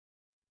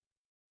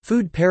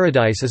Food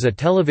Paradise is a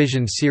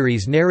television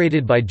series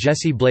narrated by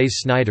Jesse Blaze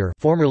Snyder,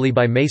 formerly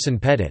by Mason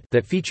Pettit,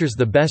 that features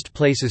the best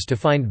places to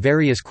find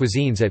various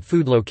cuisines at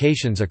food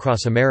locations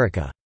across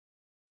America.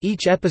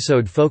 Each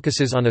episode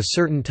focuses on a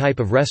certain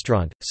type of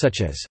restaurant, such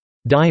as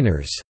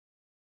diners,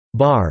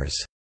 bars,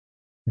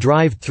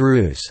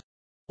 drive-thrus,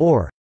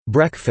 or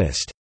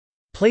breakfast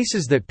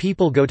places that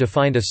people go to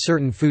find a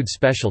certain food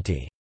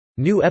specialty.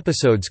 New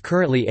episodes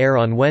currently air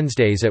on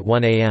Wednesdays at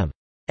 1 a.m.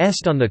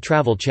 Est on the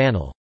Travel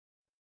Channel.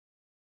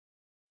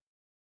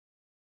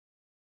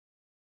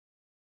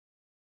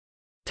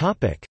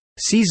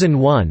 Season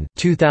 1,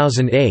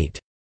 2008.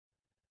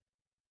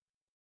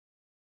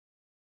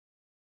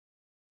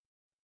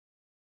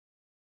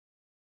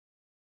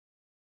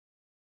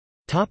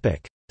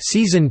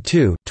 Season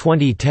 2,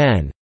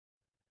 2010.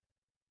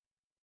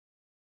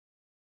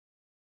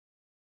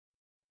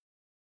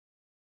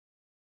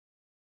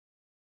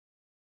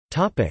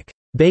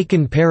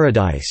 Bacon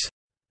Paradise.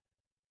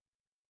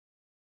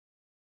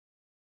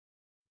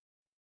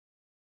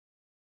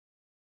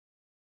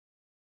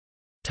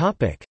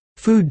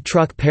 Food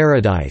Truck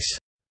Paradise.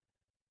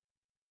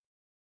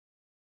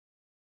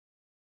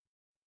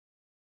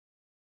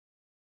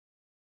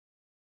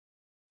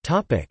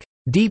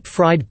 Deep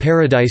Fried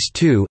Paradise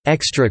 2,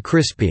 Extra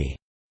Crispy.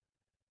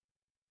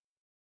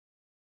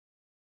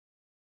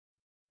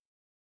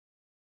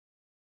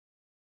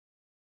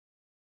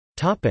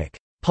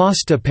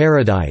 Pasta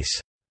Paradise.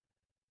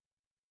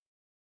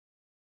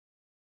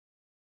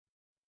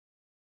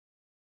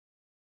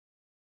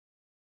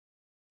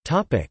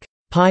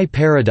 Pie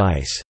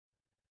Paradise.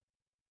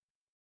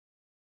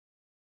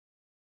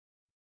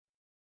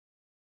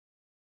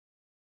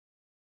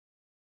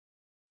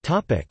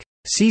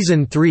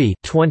 Season 3,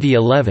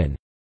 2011.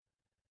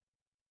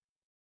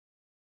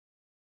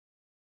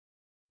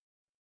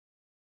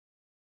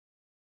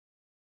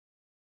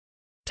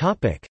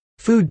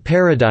 Food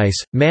Paradise,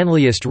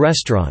 Manliest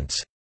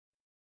restaurants.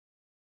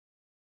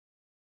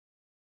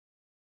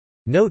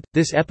 Note,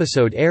 this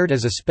episode aired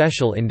as a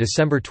special in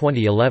December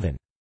 2011.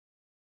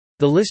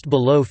 The list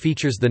below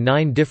features the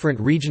 9 different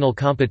regional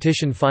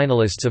competition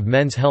finalists of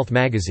Men's Health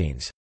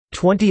magazine's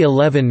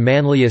 2011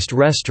 Manliest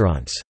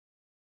Restaurants.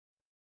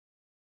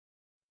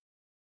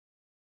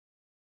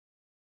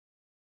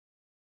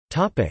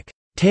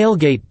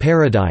 Tailgate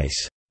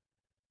Paradise.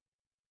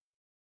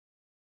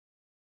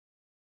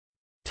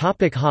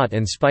 Hot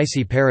and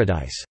Spicy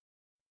Paradise.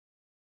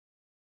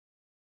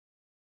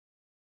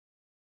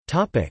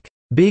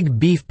 Big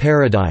Beef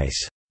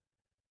Paradise.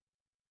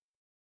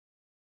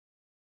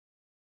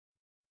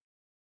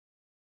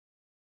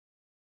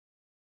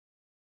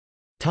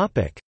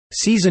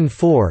 Season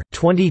 4,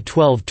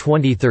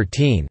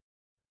 2012-2013.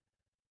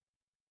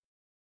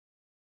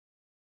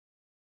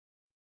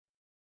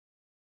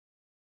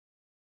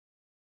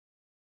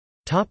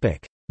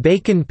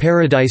 Bacon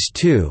Paradise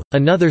 2,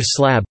 Another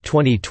Slab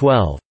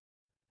 2012.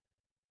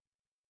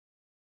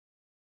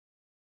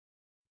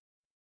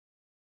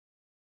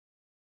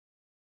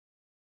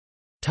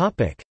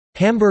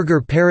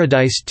 Hamburger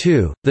Paradise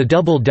 2, The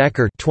Double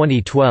Decker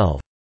 2012.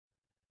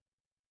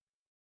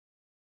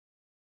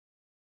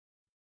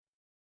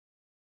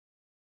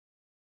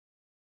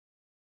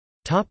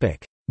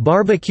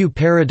 Barbecue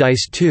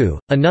Paradise 2,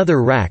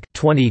 Another Rack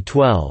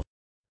 2012.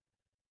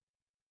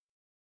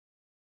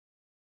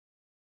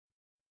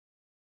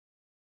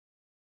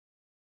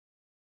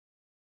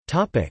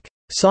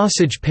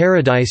 Sausage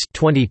Paradise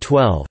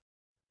 2012.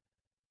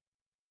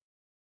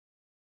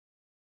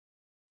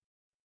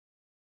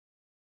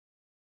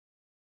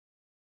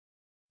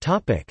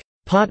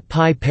 Pot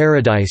Pie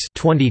Paradise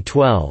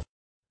 2012.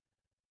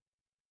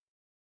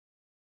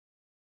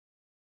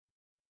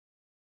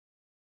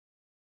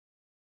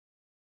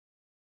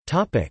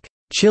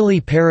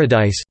 Chili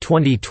Paradise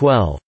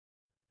 2012.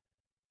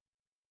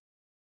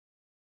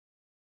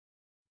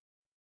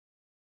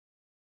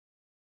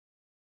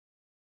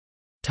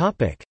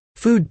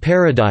 Food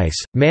Paradise,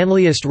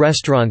 Manliest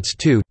Restaurants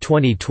 2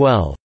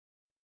 2012.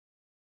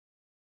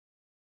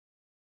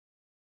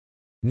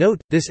 Note,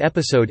 this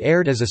episode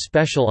aired as a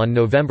special on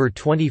November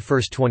 21,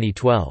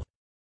 2012.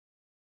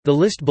 The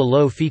list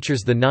below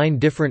features the 9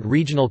 different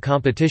regional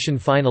competition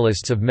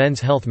finalists of Men's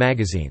Health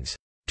magazine's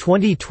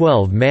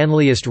 2012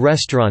 Manliest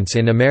Restaurants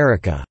in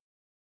America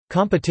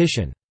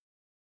competition.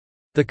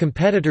 The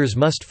competitors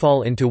must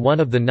fall into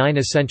one of the 9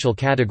 essential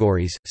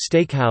categories: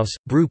 steakhouse,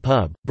 brew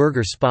pub,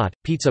 burger spot,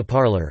 pizza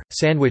parlor,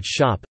 sandwich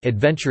shop,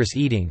 adventurous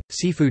eating,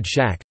 seafood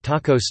shack,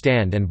 taco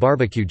stand and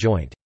barbecue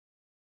joint.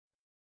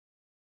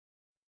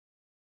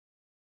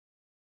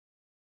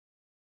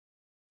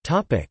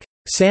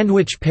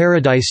 Sandwich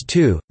Paradise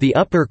 2, The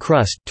Upper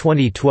Crust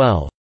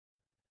 2012.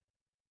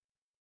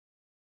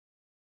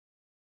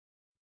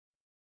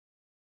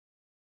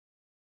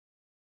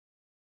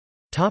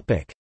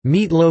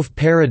 Meatloaf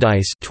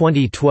Paradise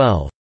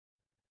 2012.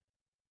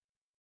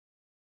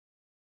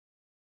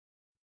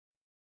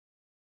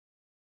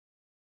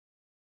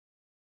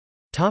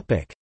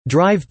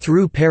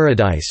 Drive-Thru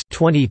Paradise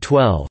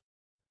 2012.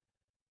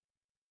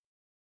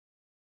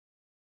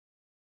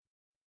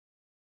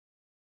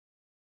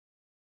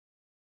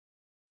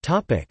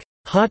 Topic: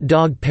 Hot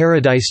Dog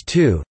Paradise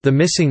 2: The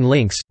Missing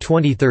Links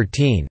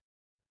 2013.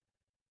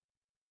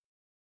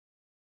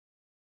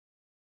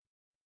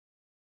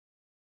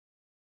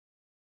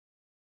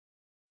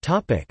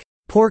 Topic: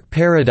 Pork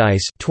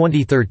Paradise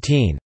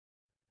 2013.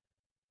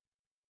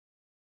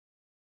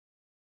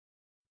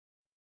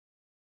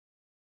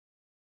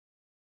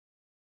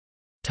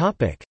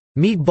 Topic: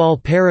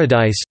 Meatball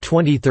Paradise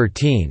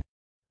 2013.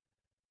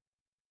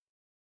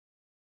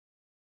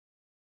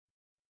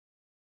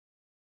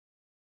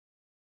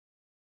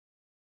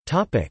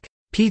 Topic: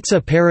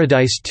 Pizza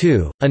Paradise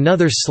 2: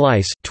 Another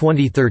Slice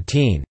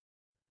 2013.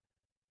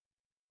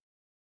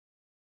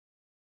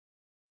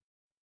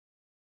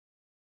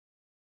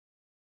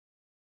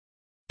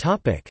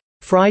 Topic: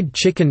 Fried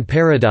Chicken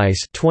Paradise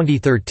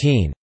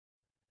 2013.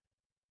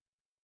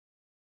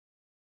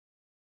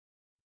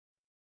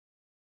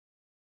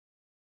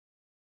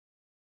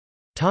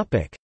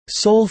 Topic: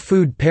 Soul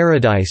Food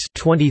Paradise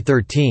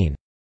 2013.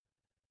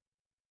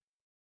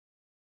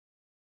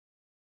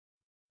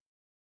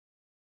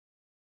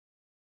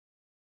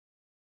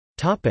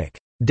 Topic: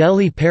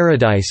 Delhi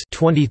Paradise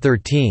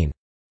 2013.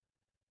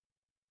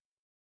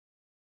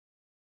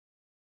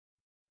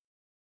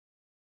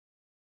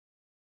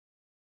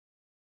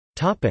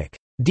 Topic: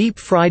 Deep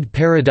Fried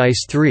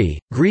Paradise 3: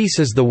 Grease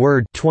is the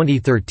Word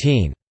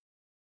 2013.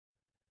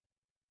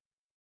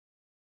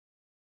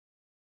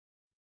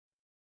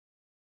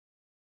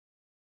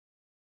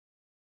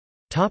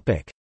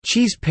 Topic: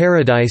 Cheese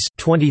Paradise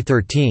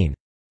 2013.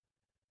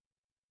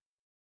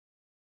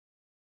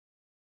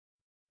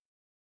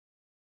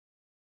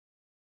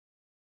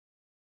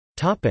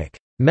 Topic: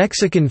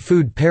 Mexican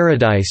Food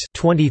Paradise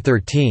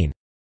 2013.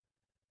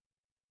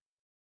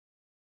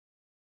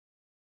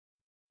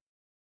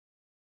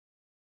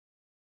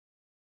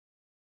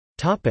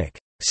 Topic: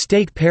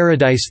 Steak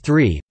Paradise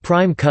 3: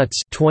 Prime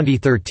Cuts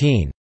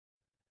 2013.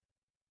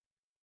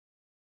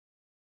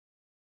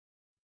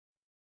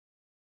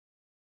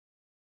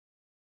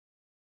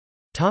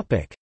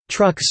 Topic: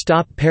 Truck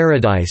Stop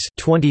Paradise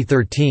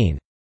 2013.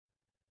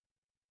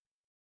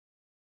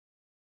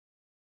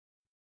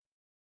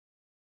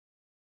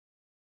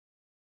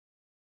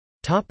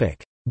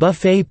 Topic: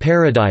 Buffet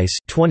Paradise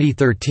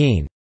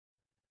 2013.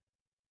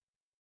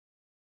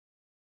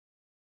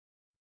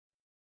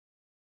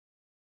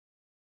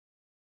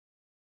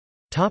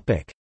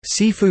 Topic: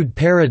 Seafood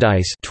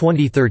Paradise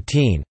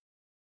 2013.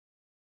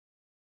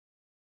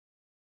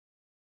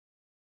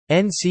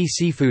 NC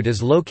Seafood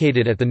is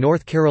located at the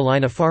North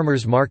Carolina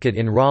Farmers Market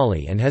in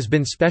Raleigh and has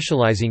been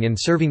specializing in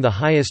serving the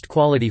highest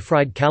quality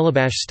fried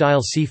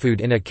calabash-style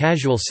seafood in a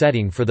casual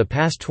setting for the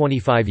past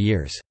 25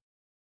 years.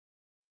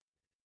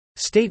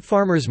 State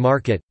Farmers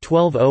Market,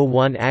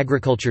 1201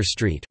 Agriculture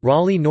Street,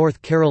 Raleigh,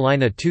 North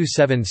Carolina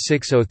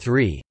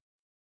 27603.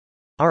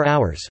 Our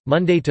hours: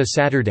 Monday to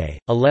Saturday,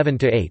 11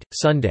 to 8,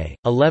 Sunday,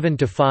 11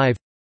 to 5.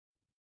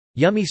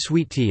 Yummy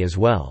sweet tea as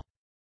well.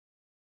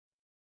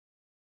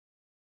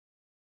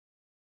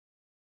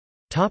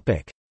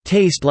 Topic: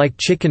 Taste Like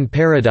Chicken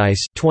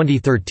Paradise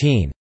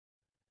 2013.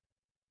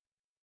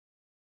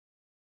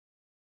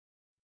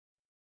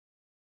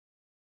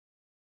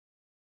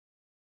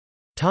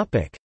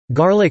 Topic: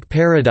 Garlic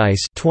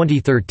Paradise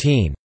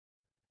 2013.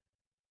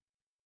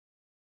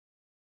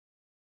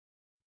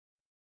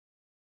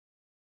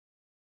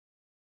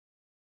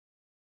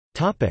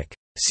 Topic: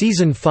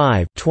 Season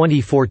 5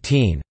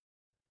 2014.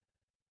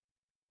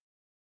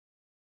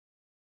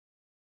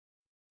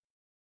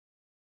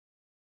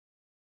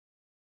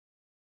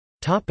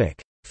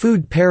 Topic: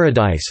 Food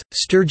Paradise,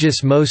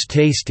 Sturgis Most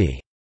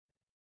Tasty.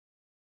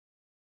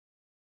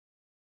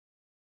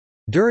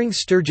 During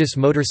Sturgis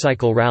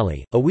Motorcycle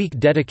Rally, a week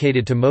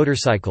dedicated to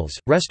motorcycles,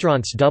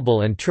 restaurants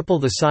double and triple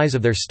the size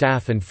of their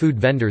staff and food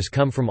vendors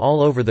come from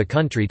all over the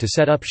country to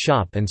set up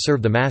shop and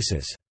serve the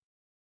masses.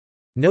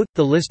 Note,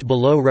 the list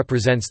below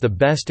represents the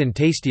best and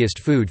tastiest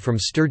food from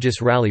Sturgis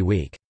Rally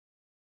Week.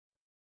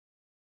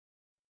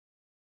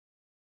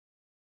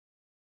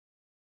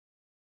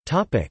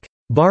 Topic: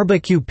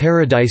 Barbecue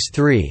Paradise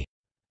 3.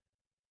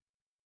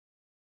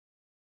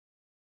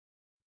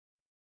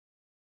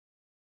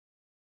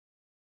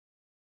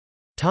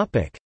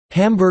 Topic: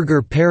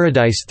 Hamburger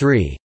Paradise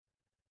 3.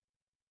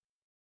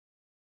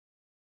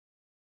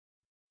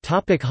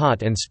 Topic: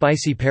 Hot and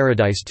Spicy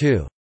Paradise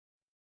 2.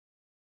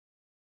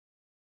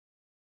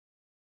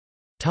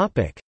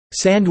 Topic: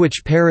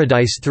 Sandwich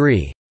Paradise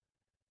 3.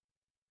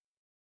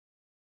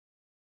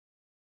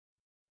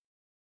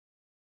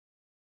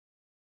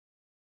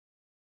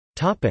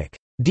 Topic: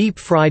 Deep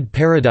Fried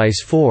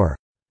Paradise 4.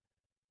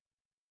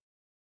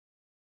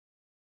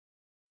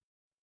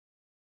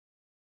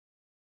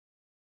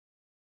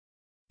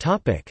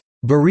 Topic: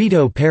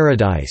 Burrito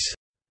Paradise.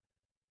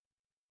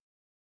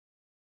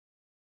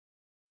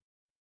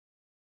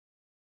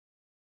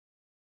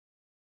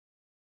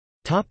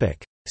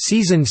 Topic: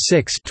 Season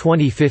 6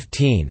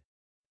 2015.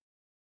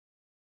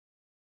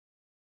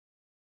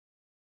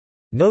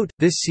 Note,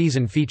 this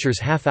season features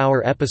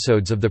half-hour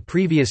episodes of the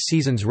previous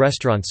season's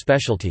restaurant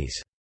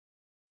specialties.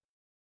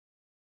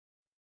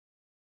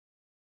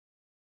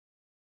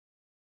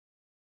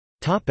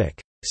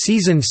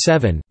 Season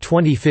 7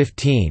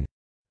 2015.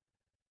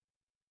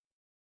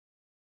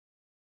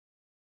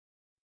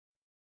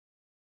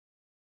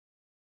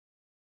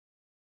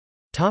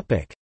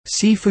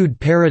 Seafood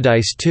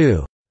Paradise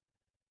 2.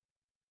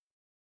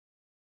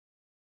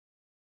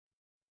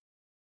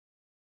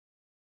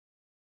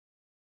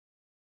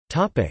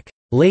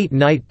 Late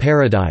Night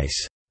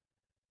Paradise.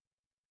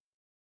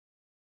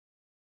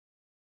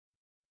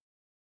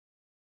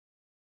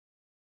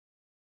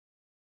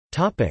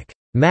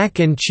 Mac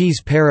and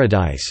Cheese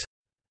Paradise.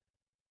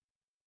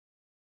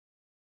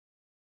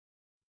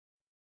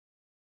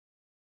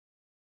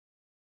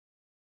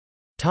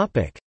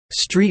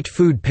 Street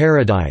Food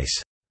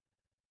Paradise.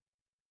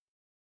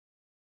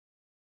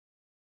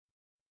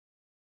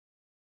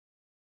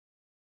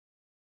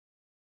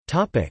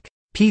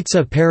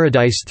 Pizza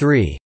Paradise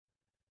 3.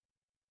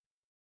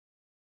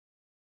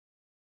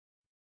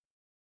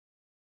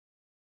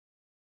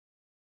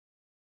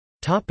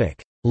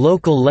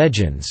 Local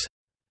legends.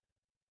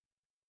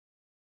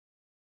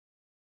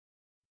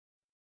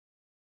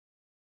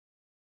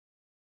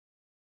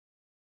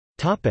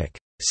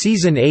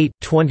 Season 8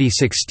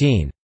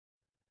 2016.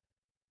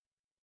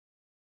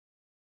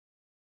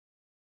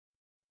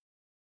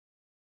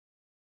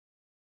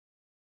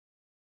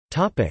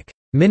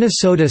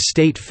 Minnesota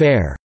State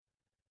Fair.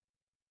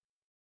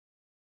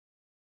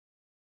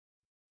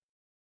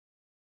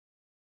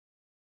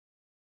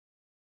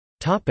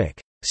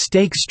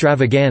 Steak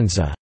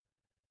Stravaganza.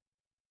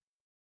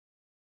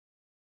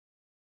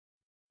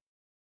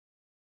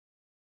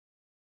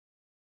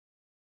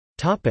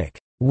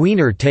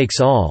 Wiener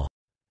Takes All.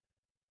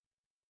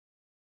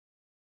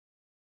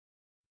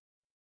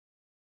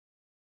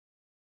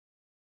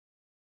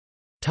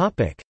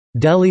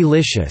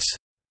 Delilicious.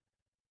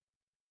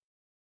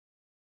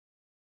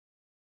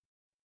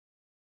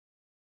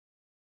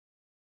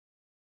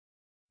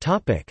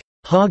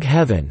 Hog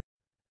Heaven.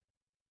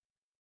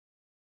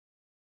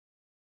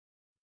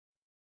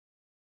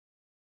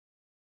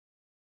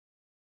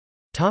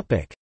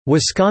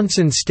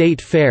 Wisconsin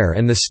State Fair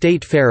and the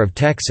State Fair of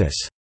Texas.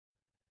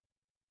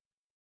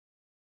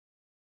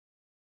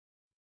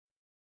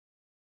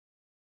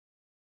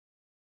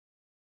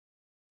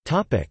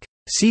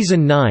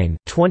 Season 9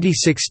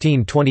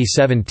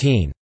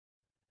 2016-2017.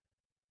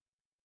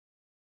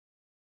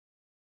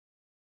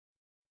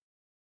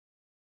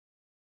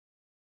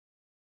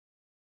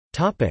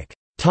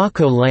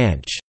 Taco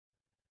Lanch.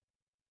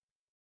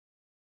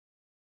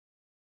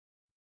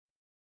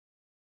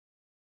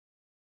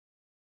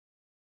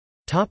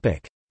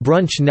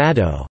 Brunch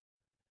Natto.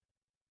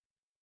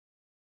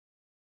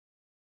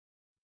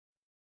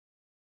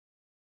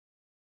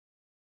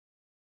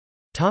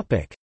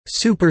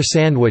 Super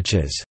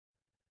Sandwiches.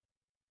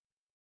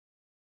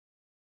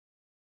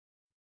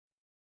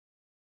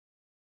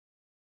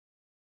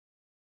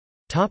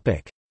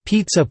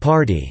 Pizza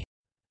Party.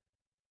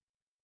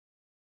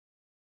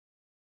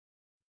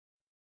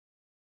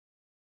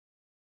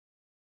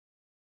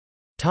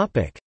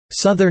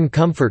 Southern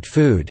Comfort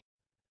Food.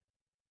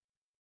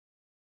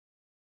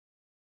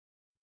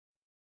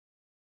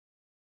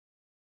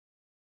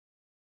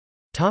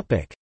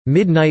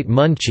 Midnight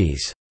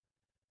Munchies.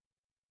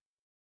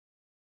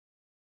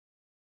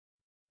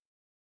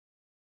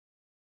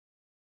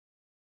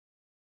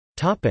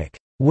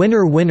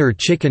 Winner Winner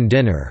Chicken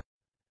Dinner.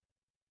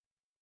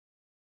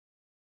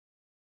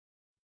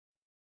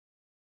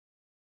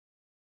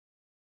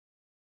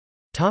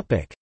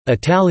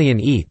 Italian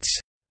Eats.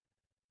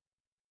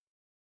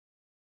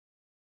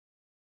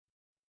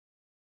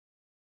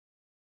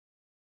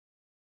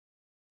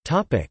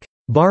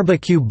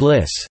 Barbecue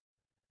Bliss.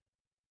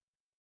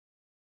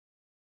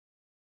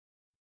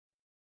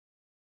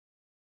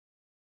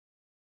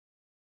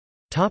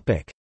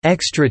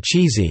 Extra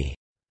cheesy.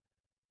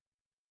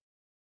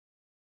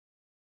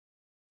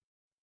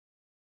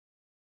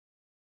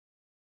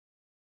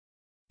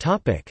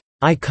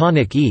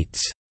 Iconic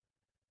Eats.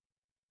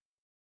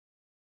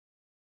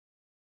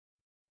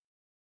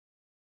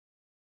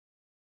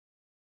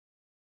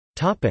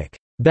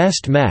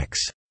 Best Mex.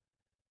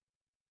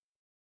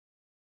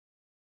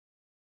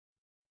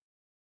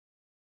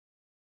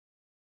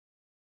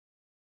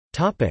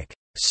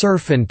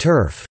 Surf and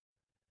Turf.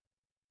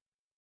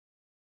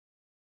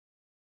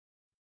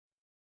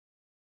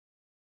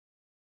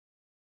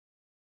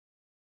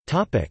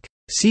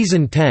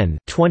 Season 10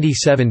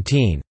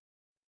 2017.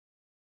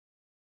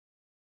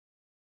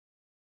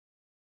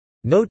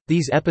 Note,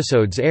 these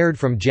episodes aired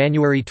from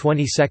January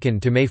 22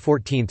 to May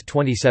 14,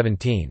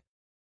 2017.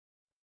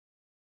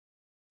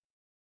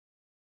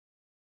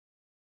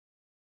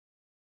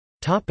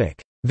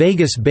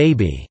 Vegas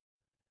Baby.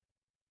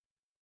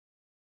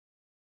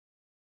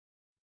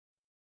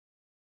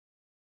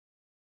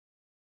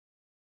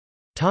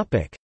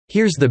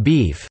 Here's the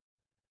Beef.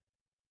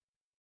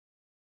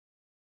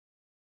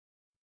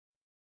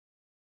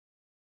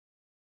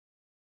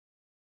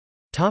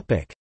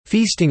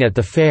 Feasting at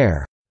the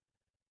Fair.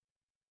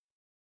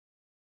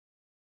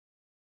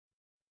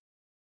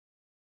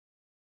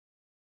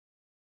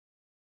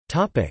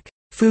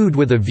 Food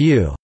with a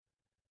View.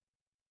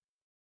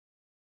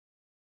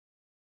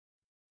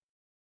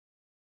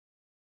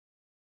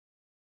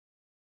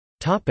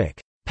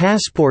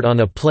 Passport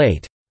on a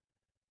plate.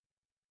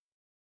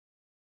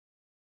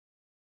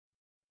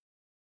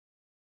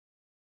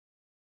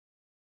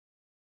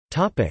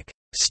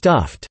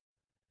 Stuffed.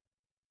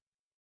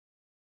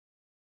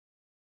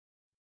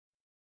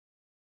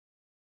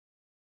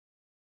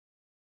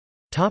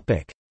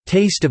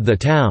 Taste of the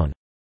town.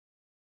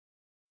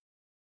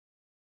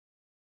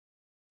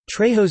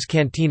 Trejo's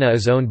Cantina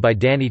is owned by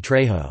Danny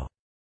Trejo.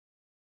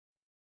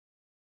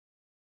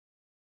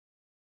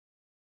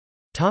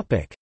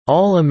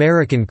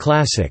 All-American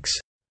Classics.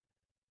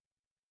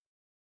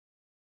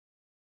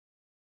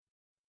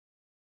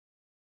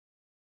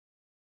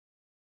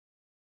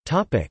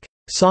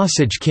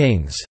 Sausage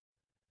Kings.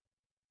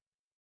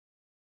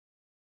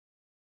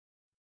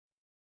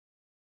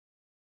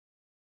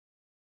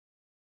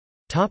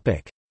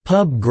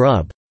 Pub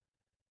grub.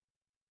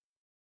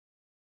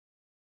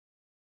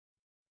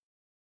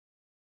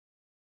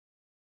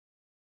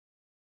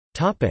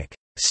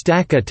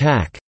 Stack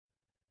Attack.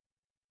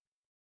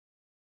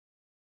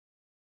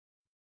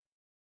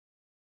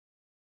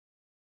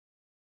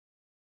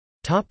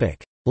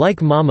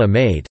 Like Mama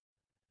Made.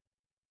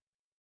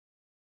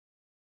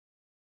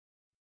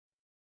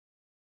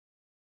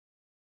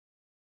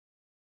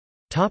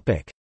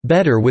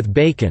 Better with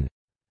bacon.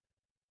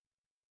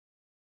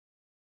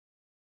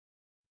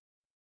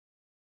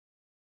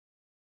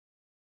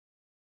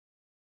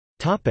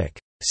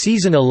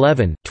 Season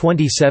 11,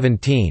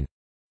 2017.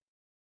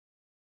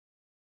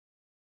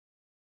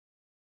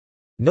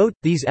 Note,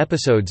 these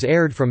episodes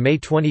aired from May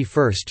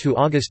 21 to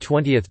August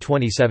 20,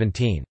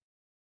 2017.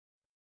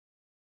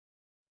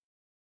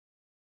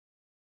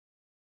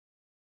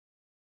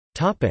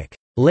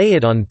 Lay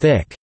it on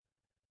thick.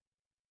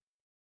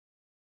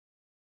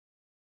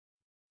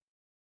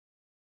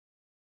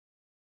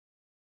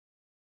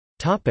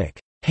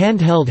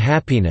 Handheld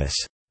happiness.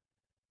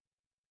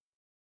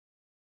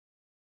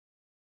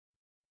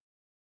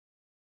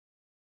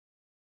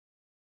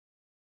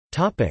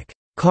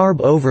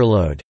 Carb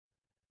overload.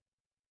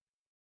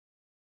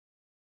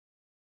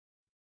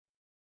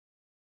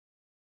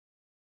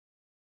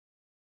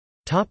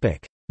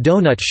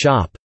 Donut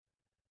shop.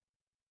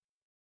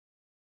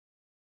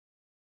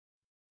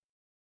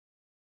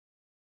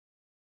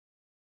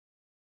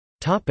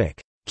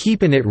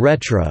 Keepin' it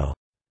retro.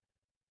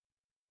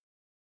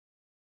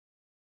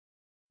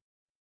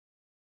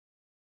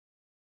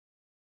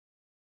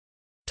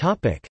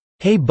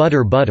 Hey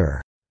Butter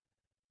Butter.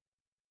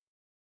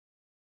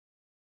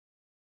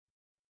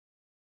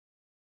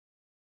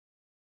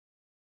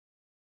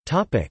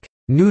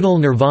 Noodle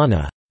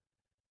Nirvana.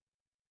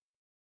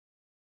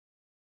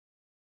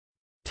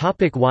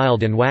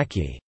 Wild and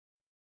wacky.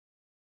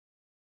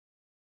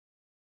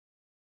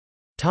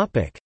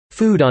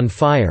 Food on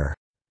fire.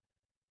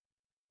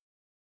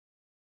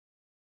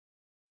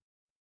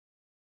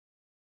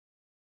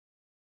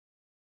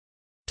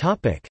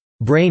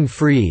 Brain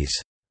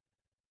freeze.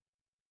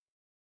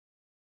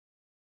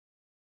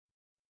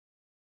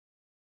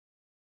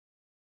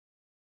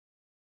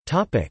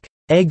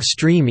 Egg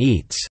stream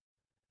eats.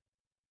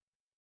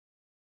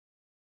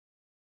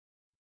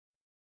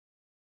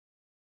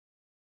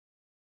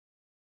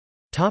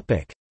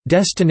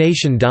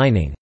 Destination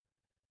dining.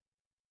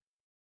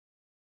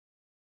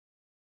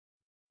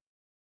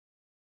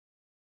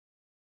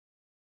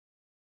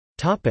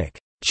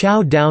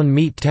 Chow Down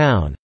Meat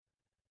Town.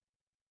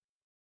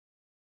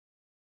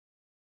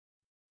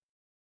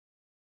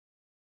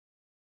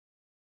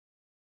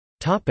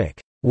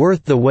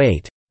 Worth the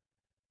wait.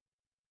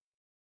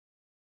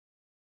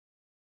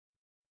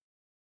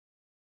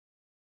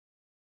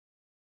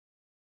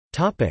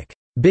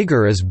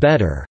 Bigger is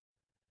better.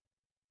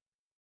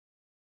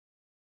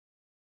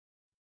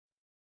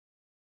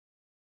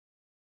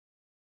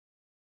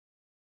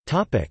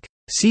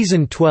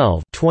 Season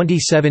 12,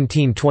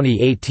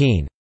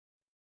 2017-2018.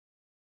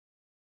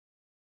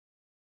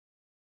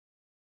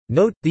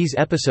 Note, these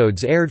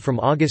episodes aired from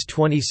August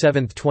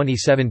 27,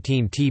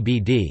 2017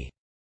 TBD.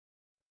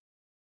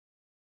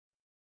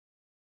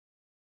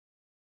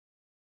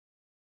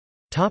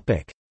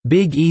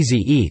 Big Easy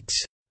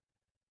Eats.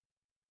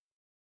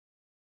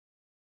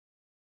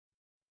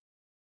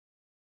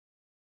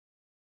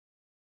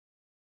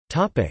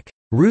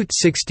 Route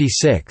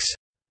 66.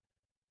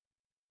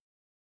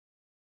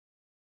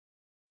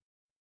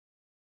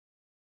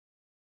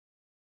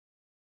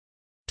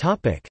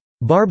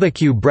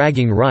 Barbecue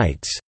bragging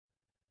rights.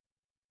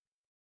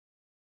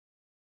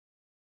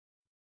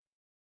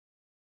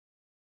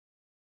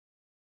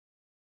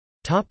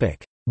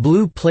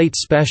 Blue Plate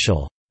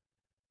Special.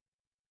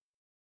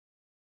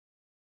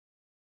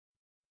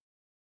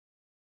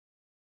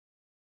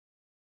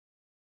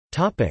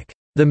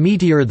 The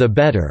meatier the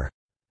better.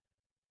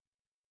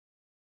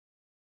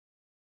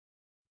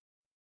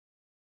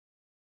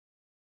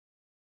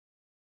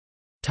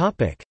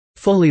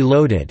 Fully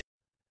loaded.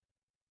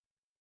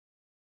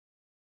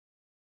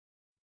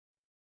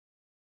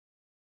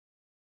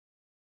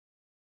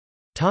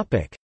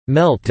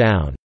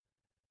 Meltdown.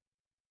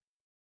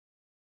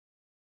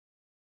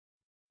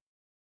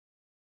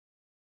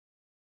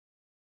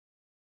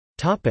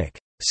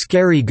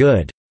 Scary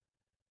good.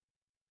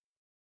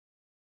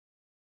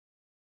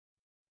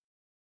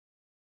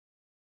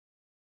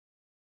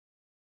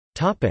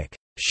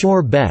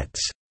 Shore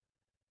bets.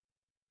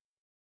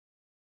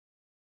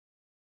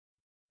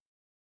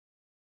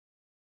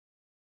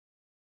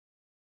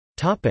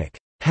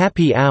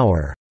 Happy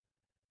hour.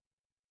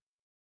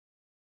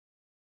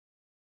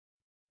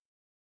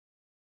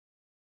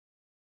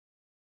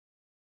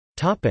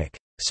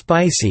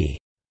 Spicy.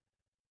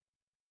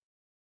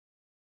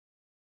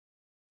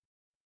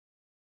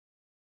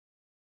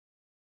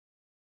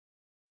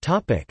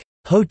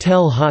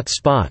 Hotel hot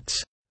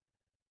spots.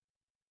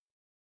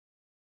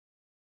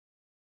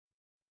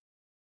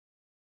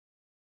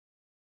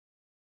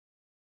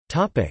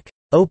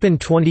 Open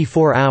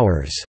 24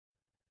 hours.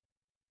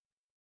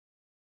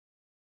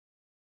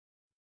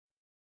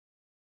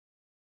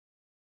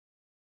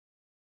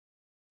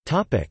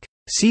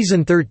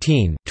 Season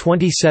 13,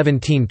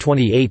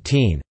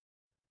 2017-2018.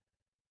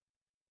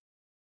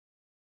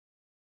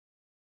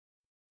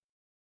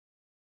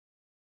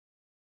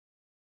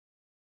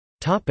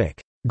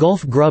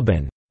 Gulf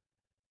Grubben.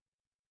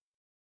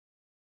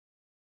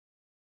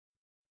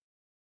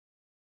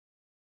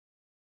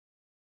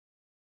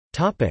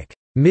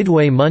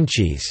 Midway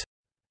Munchies.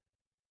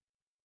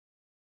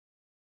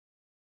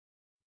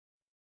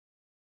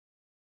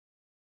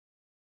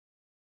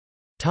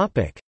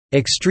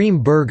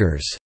 Extreme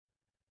Burgers.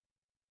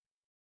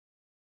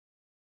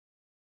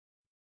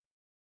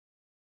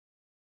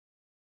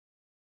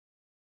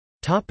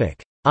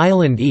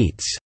 Island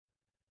Eats.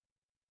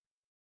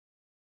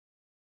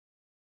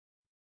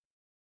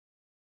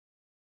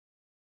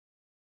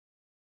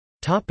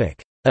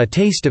 A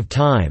Taste of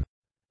Time.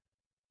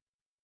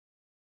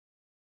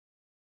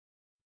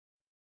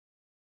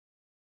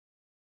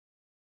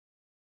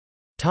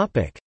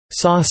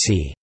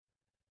 Saucy.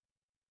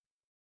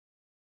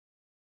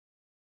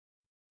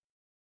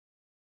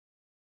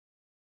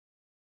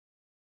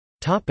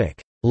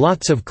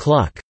 Lots of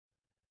cluck.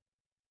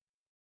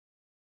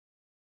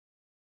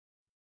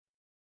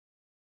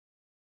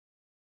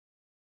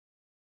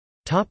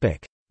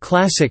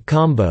 Classic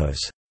combos.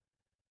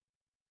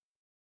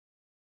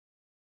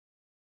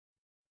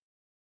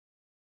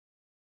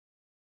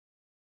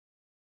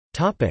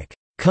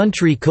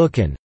 Country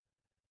cookin'.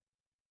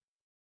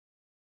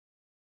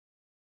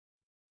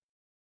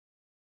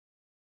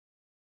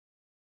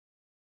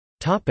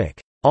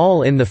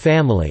 All in the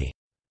Family.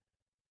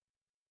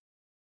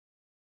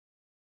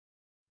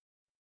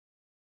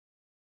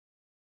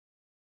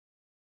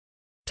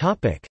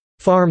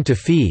 Farm to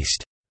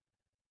Feast.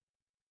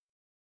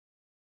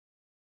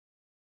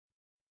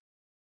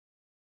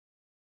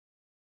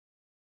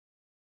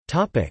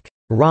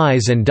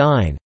 Rise and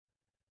Dine.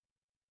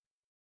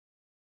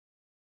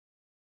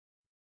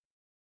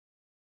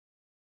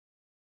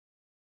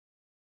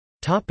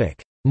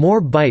 More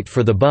bite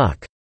for the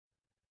buck.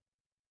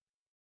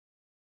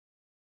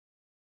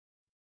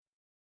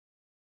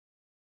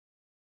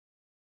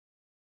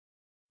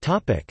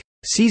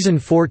 Season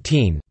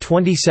 14,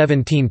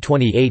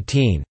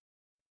 2017-2018.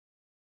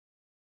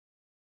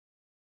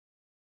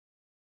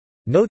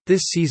 Note,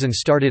 this season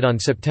started on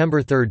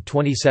September 3,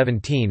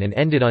 2017 and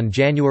ended on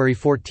January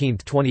 14,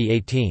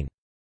 2018.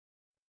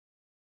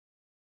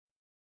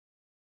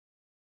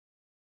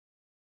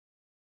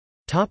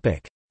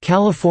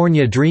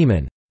 California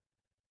Dreamin'.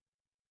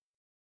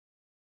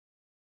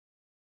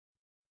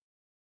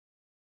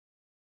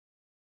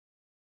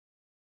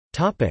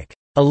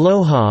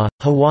 Aloha,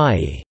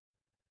 Hawaii.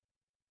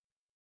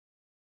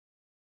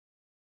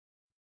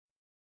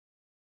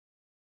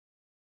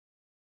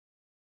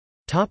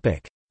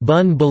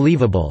 Bun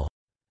Believable.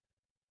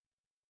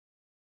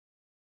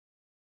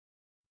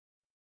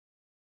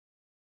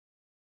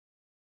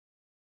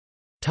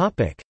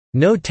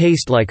 No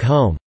Taste Like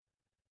Home.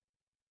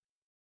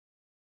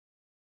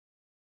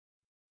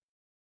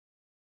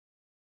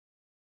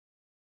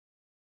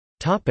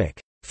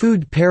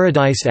 Food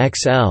Paradise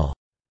XL.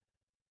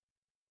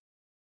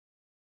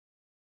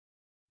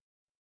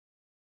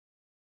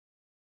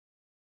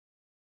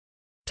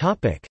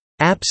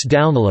 Apps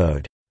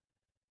download.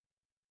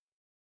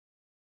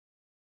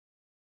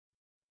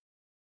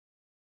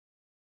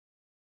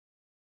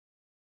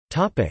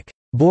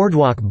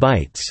 Boardwalk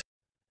Bites.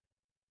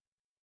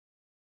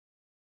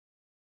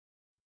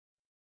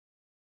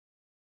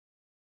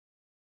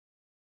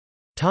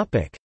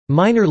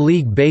 Minor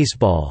League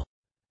Baseball.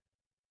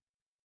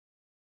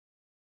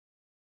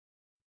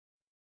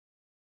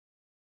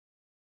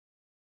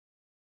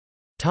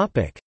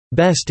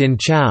 Best in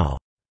Chow.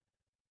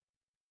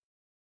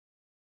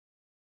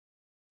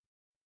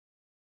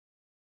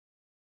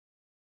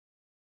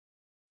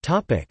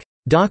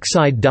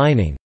 Dockside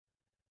Dining.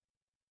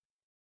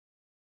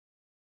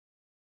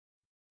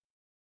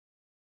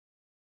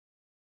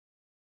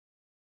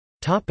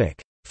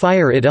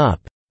 Fire It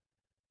Up.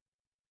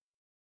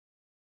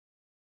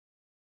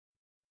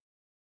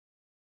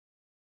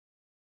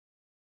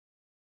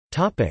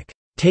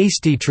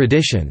 Tasty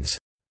Traditions.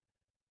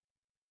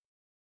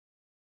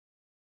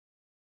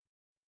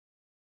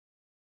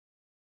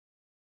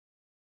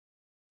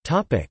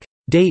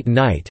 Date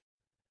night.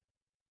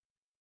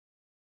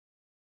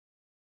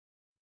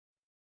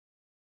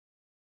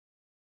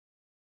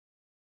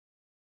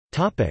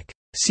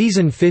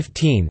 Season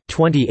 15,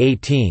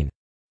 2018.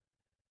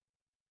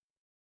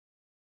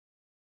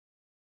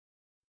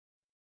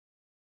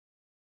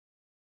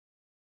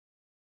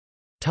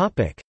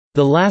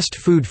 The Last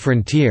Food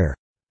Frontier.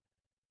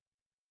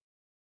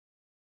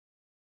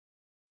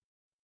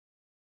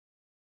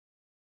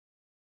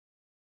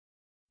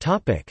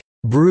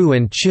 Brew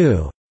and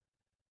Chew.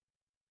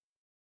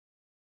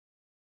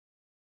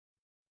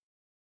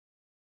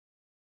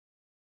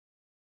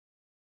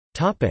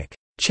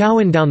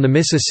 Chowin' down the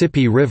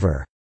Mississippi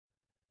River.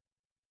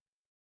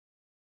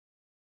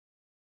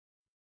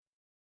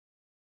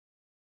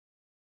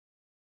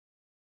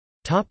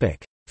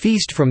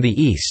 Feast from the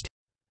East.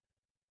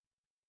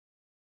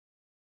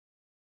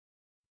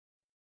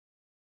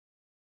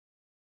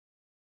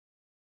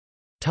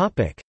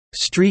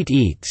 Street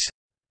Eats.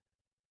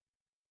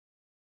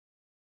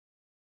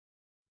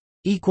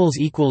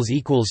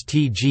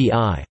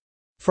 TGI.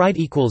 Fried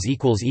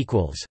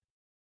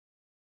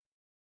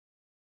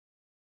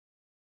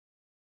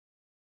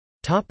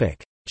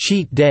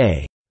Cheat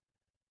Day.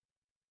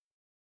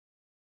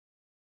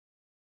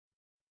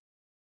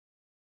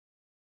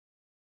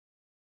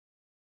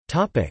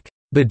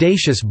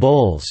 Bodacious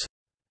Bowls.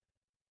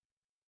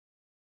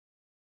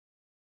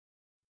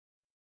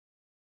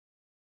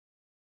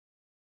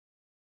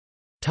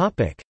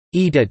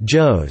 Eat at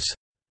Joe's.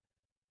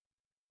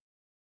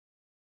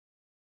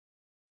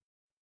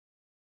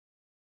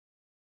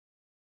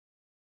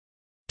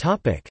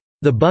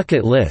 The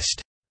Bucket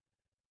List.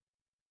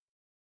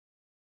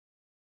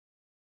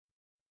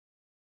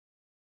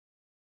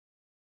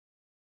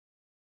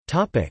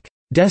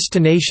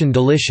 Destination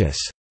Delicious.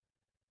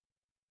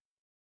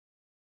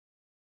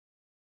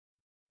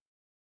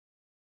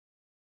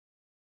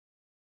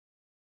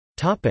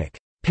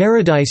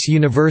 Paradise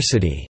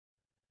University.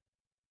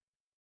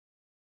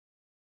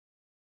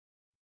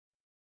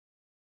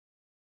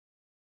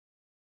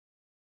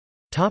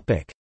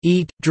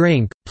 Eat,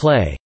 drink,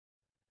 play.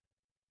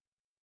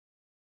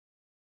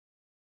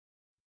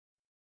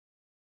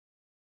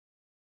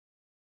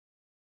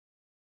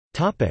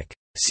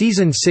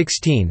 Season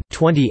 16,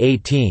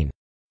 2018.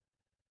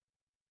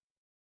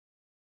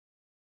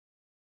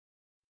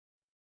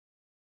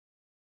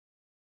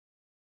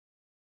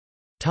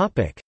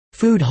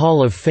 Food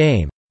Hall of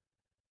Fame.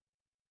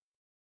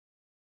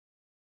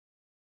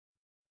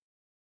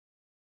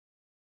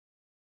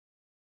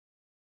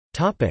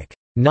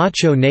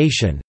 Nacho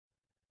Nation.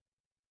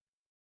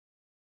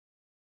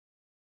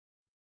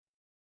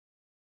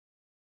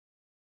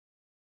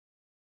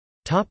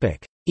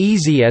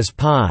 Easy as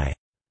Pie.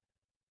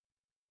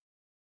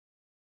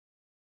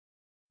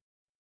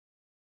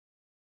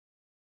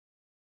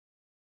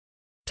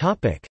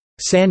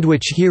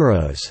 Sandwich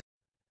Heroes.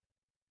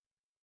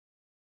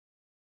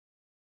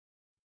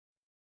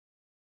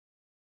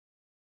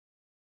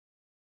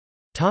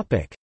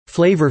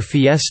 Flavor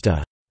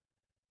Fiesta.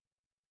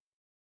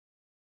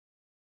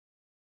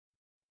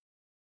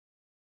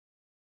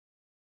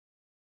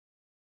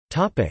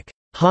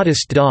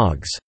 Hottest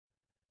Dogs.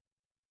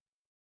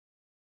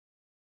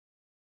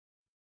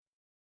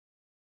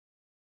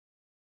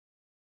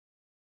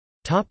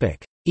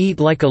 Eat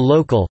Like a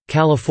Local,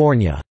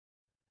 California.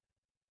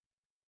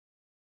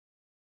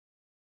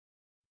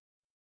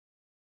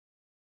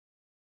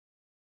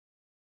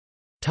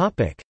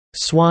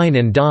 Swine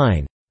and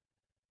Dine.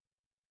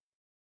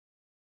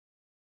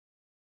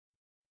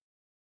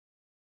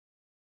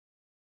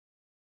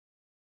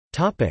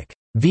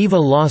 Viva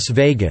Las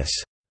Vegas.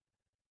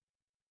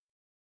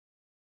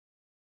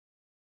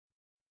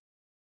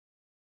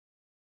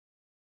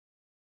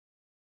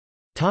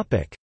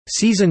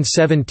 Season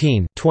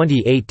 17,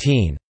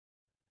 2018.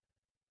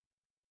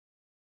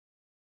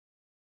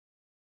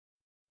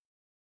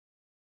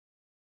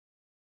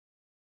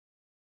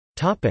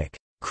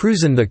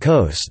 Cruisin' the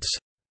Coasts.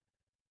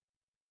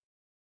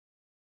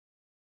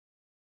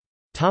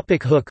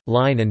 Hook,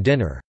 line and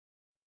dinner.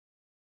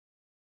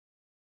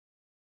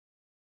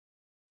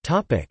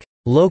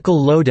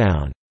 Local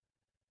lowdown.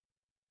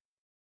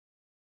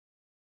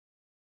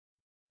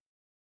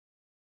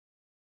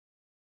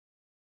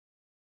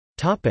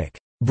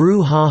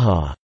 Brew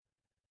Haha.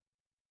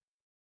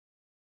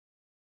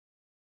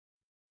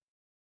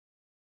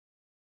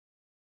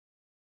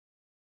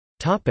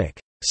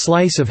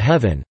 Slice of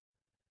Heaven.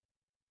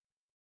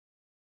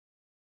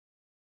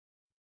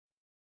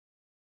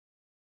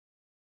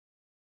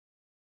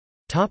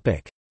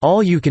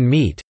 All You Can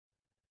Meet.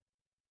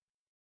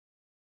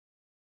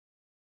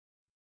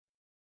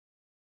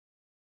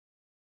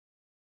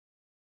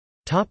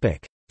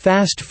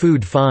 Fast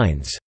food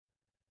finds.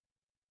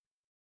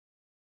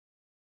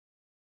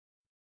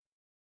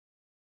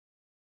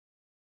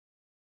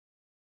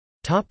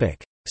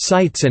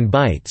 Sights and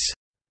Bites.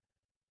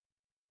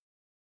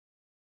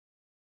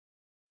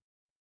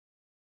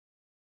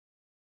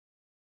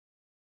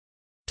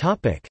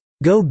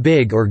 Go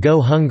Big or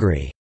Go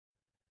Hungry.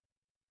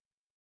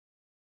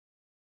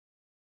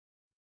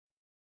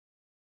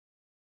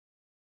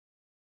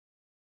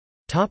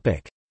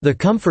 The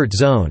comfort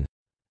zone.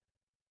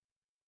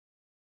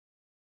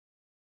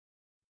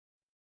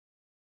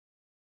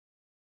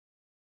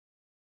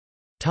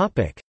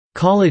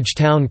 College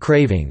town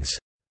cravings.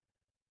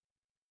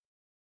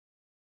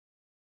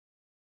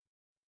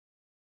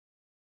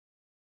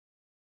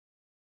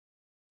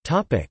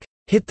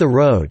 Hit the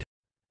road.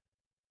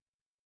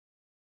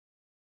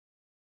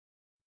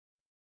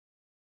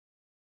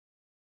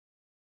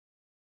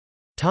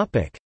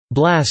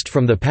 Blast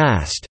from the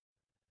past.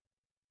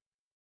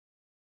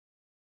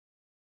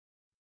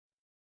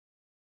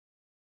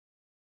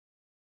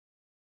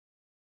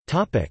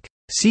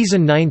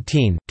 Season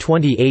 19,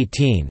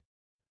 2018.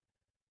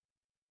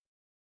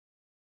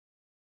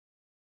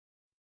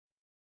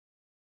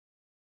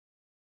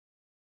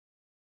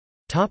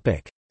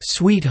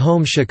 Sweet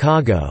Home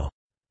Chicago.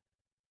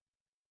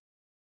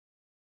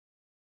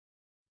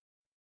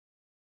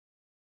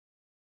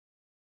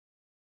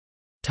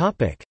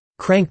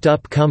 Cranked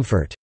Up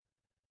Comfort.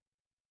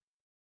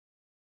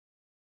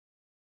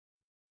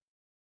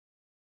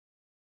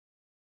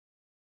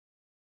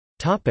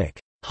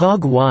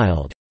 Hog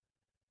Wild.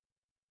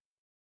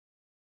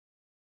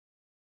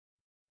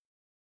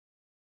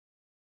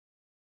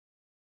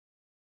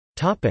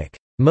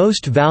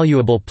 Most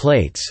valuable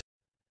plates.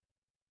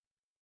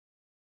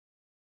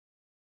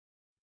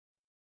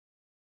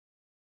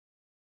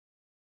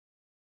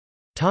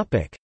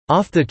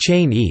 Off the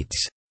chain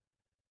eats.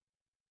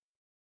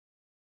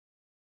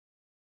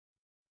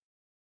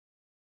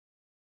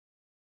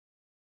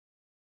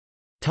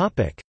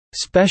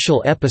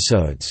 Special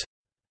episodes.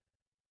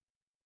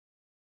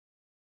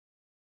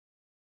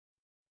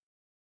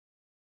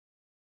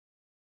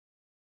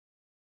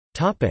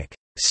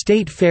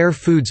 State Fair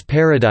Foods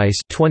Paradise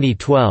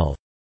 2012.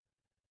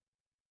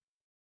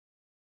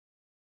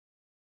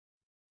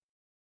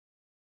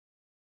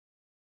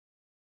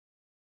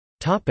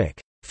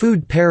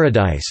 Food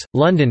Paradise,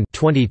 London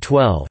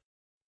 2012.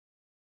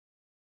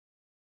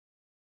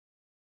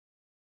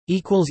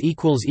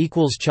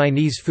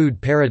 Chinese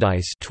Food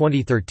Paradise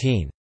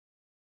 2013.